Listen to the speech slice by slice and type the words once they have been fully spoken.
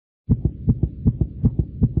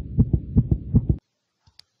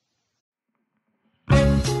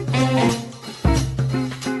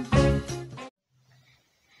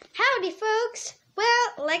folks.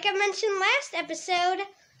 Well, like I mentioned last episode,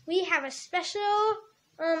 we have a special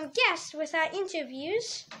guest with our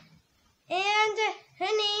interviews. And her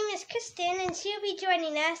name is Kristen, and she'll be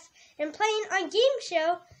joining us and playing our game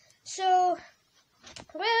show. So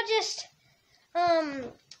we'll just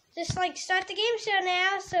start the game show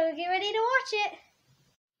now. So get ready to watch it.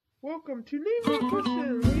 Welcome to Name That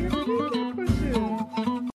Person. We have Name That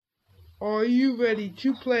Person. Are you ready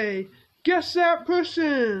to play Guess That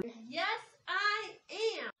Person? Yes, I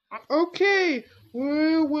am. Okay,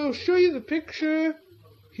 we'll show you the picture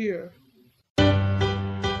here.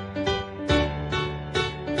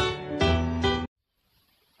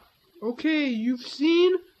 Okay, you've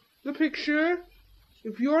seen the picture.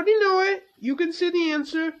 If you already know it, you can see the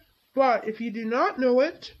answer. But if you do not know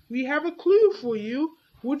it, we have a clue for you.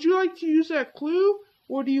 Would you like to use that clue,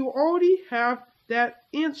 or do you already have that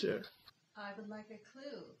answer? I would like a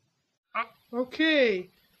clue. Okay,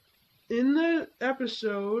 in the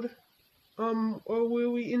episode where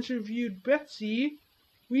we interviewed Betsy,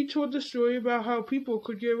 we told the story about how people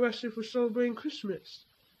could get arrested for celebrating Christmas.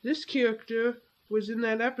 This character was in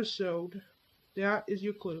that episode. That is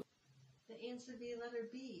your clue. The answer would be letter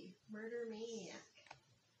B, murder maniac.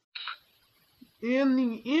 And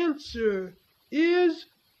the answer is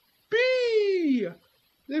B!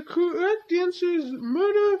 The correct answer is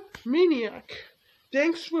murder maniac.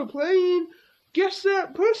 Thanks for playing Guess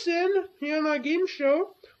That Person here on our game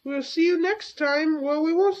show. We'll see you next time. Well,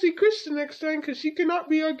 we won't see Kristen next time because she cannot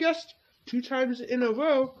be our guest 2 times in a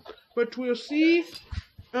row. But we'll see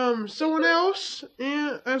someone else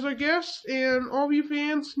as our guest and all you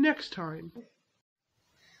fans next time.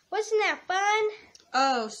 Wasn't that fun?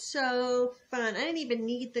 Oh, so fun. I didn't even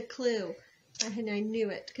need the clue. I knew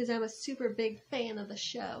it because I'm a super big fan of the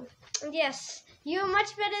show. Yes, you're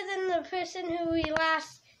much better than the person who we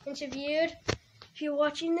last interviewed. If you're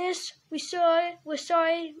watching this, we're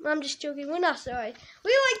sorry. I'm just joking, we're not sorry.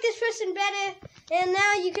 We like this person better, and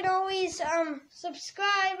now you can always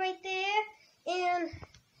subscribe right there. And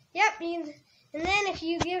yep, and then if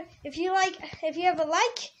you have a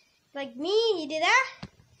like me, you do that.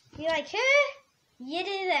 If you like her, you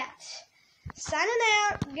do that. Signing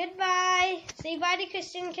out. Goodbye. Say bye to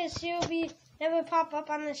Kristen because she'll never pop up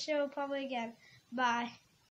on the show probably again. Bye.